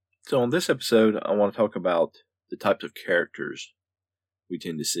So, on this episode, I want to talk about the types of characters we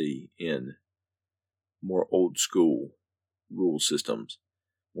tend to see in more old school rule systems,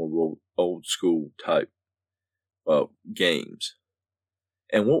 more old school type games.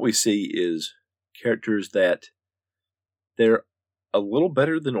 And what we see is characters that they're a little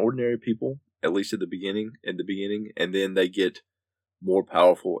better than ordinary people, at least at the beginning, and then they get more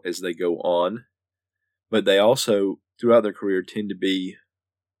powerful as they go on. But they also, throughout their career, tend to be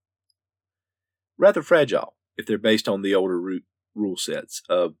rather fragile if they're based on the older rule sets.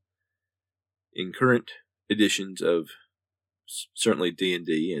 In current editions of certainly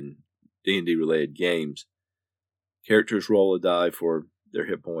D&D and D&D related games, characters roll a die for their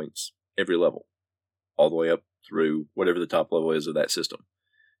hit points every level, all the way up through whatever the top level is of that system.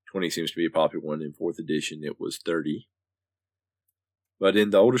 20 seems to be a popular one. In 4th edition, it was 30. But in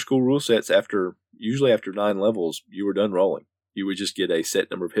the older school rule sets, usually after 9 levels, you were done rolling. You would just get a set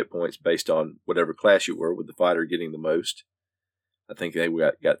number of hit points based on whatever class you were, with the fighter getting the most. I think they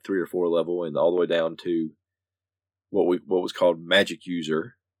got 3 or 4 level, and all the way down to what was called magic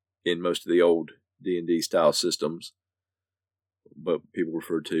user in most of the old D&D style systems. But people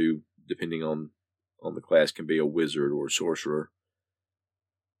refer to, depending on the class, can be a wizard or a sorcerer.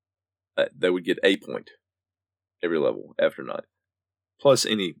 They would get a point every level after 9. Plus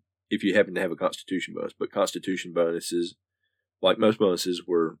if you happen to have a constitution bonus. But constitution bonuses, like most bonuses,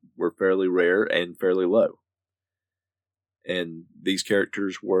 were fairly rare and fairly low. And these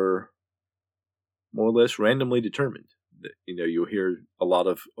characters were more or less randomly determined. You'll hear a lot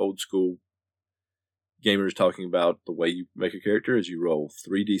of old school gamers talking about the way you make a character is you roll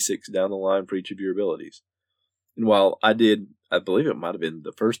 3d6 down the line for each of your abilities. And while I believe it might have been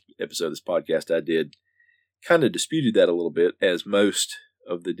the first episode of this podcast I did, kind of disputed that a little bit, as most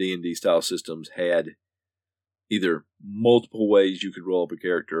of the D&D style systems had either multiple ways you could roll up a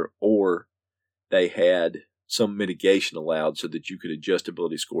character, or they had some mitigation allowed so that you could adjust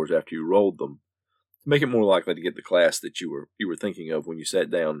ability scores after you rolled them to make it more likely to get the class that you were thinking of when you sat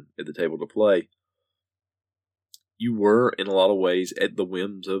down at the table to play. You were, in a lot of ways, at the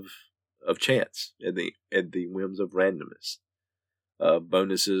whims of chance, at the whims of randomness.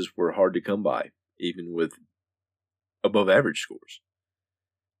 Bonuses were hard to come by, even with above average scores.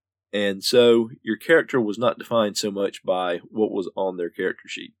 And so your character was not defined so much by what was on their character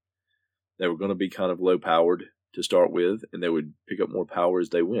sheet. They were going to be kind of low powered to start with, and they would pick up more power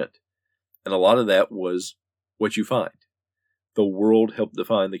as they went. And a lot of that was what you find. The world helped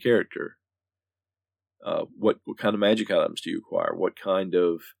define the character. What kind of magic items do you acquire? What kind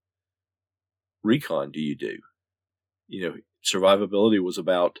of recon do you do? Survivability was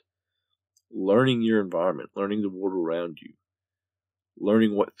about learning your environment, learning the world around you,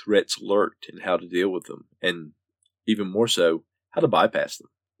 learning what threats lurked and how to deal with them, and even more so, how to bypass them,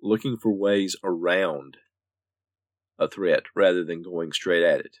 looking for ways around a threat rather than going straight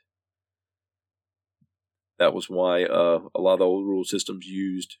at it. That was why a lot of the old rule systems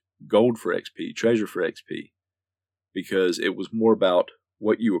used gold for XP, treasure for XP, because it was more about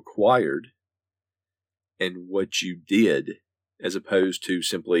what you acquired and what you did, as opposed to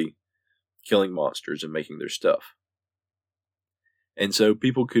simply killing monsters and making their stuff. And so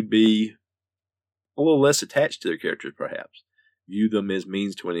people could be a little less attached to their characters, perhaps. View them as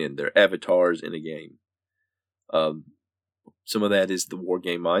means to an end. They're avatars in a game. Some of that is the war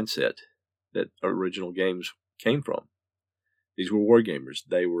game mindset that original games came from. These were war gamers.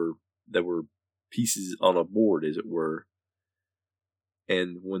 They were pieces on a board, as it were.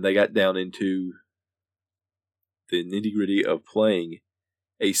 And when they got down into the nitty-gritty of playing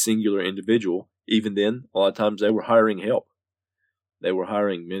a singular individual, even then, a lot of times they were hiring help. They were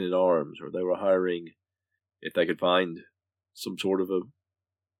hiring men-at-arms, or they were hiring, if they could find some sort of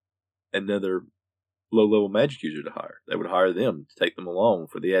another low-level magic user to hire, they would hire them to take them along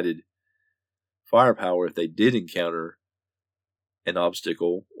for the added firepower if they did encounter an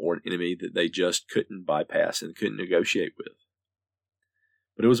obstacle or an enemy that they just couldn't bypass and couldn't negotiate with.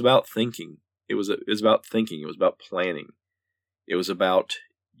 But it was about thinking. It was about thinking. It was about planning. It was about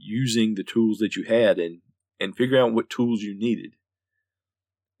using the tools that you had and figuring out what tools you needed.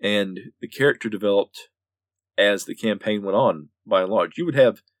 And the character developed as the campaign went on, by and large. You would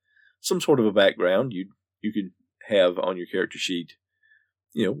have some sort of a background. You could have on your character sheet,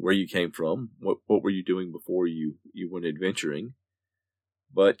 where you came from, what were you doing before you went adventuring.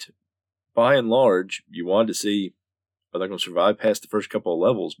 But by and large, you wanted to see, are they going to survive past the first couple of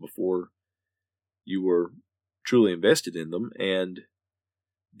levels before you were truly invested in them? And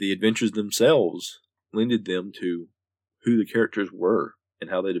the adventures themselves lended them to who the characters were and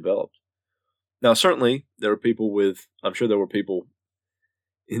how they developed. Now, certainly, I'm sure there were people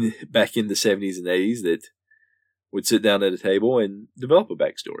back in the 70s and 80s that would sit down at a table and develop a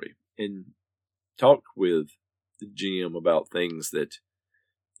backstory and talk with the GM about things that,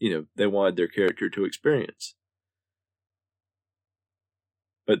 they wanted their character to experience.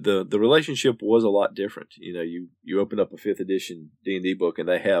 But the relationship was a lot different. You open up a 5th edition D&D book and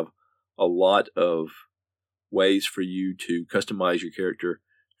they have a lot of ways for you to customize your character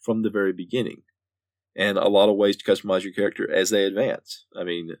from the very beginning. And a lot of ways to customize your character as they advance. I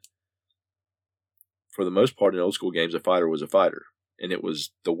mean, for the most part in old school games, a fighter was a fighter. And it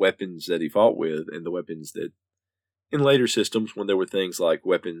was the weapons that he fought with and the weapons that, in later systems, when there were things like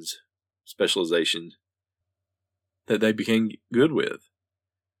weapons specialization, that they became good with,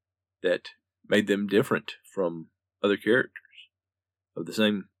 that made them different from other characters of the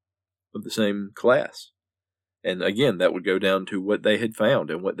same class. And again, that would go down to what they had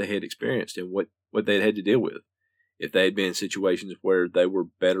found and what they had experienced and what they had to deal with. If they had been in situations where they were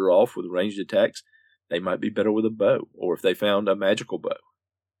better off with ranged attacks, they might be better with a bow. Or if they found a magical bow,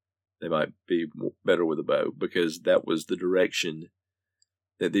 they might be better with a bow because that was the direction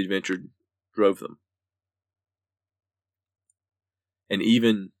that the adventure drove them. And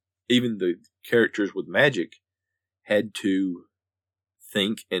even the characters with magic had to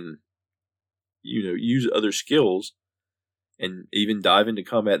think and, use other skills and even dive into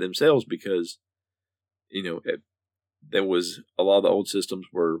combat themselves because, there was a lot of the old systems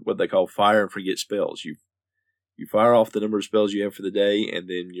were what they call fire and forget spells. You fire off the number of spells you have for the day and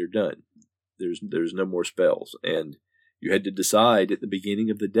then you're done. There's no more spells. And you had to decide at the beginning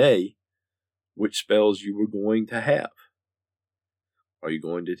of the day which spells you were going to have. Is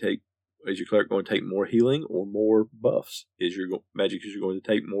your cleric going to take more healing or more buffs? Is your magic going to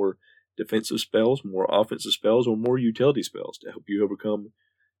take more defensive spells, more offensive spells, or more utility spells to help you overcome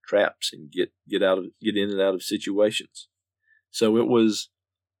traps and get in and out of situations? So it was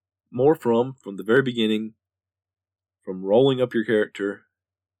more from the very beginning, from rolling up your character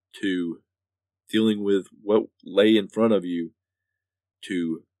to dealing with what lay in front of you,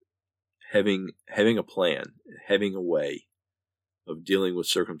 to having a plan, having a way of dealing with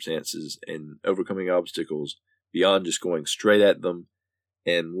circumstances and overcoming obstacles beyond just going straight at them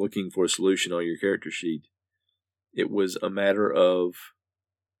and looking for a solution on your character sheet. It was a matter of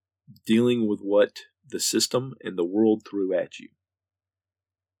dealing with what the system and the world threw at you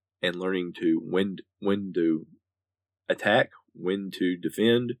and learning to when to attack, when to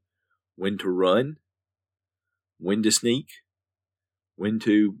defend, when to run, when to sneak, when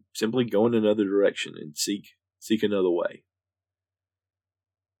to simply go in another direction and seek another way.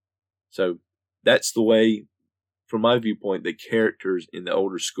 So that's the way, from my viewpoint, the characters in the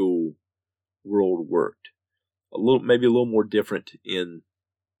older school world worked. Maybe a little more different in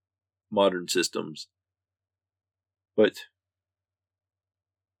modern systems, but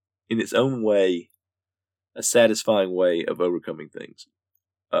in its own way, a satisfying way of overcoming things.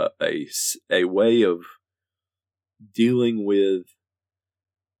 A way of dealing with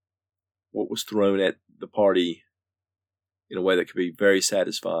what was thrown at the party in a way that could be very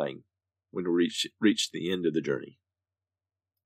satisfying when we reach the end of the journey.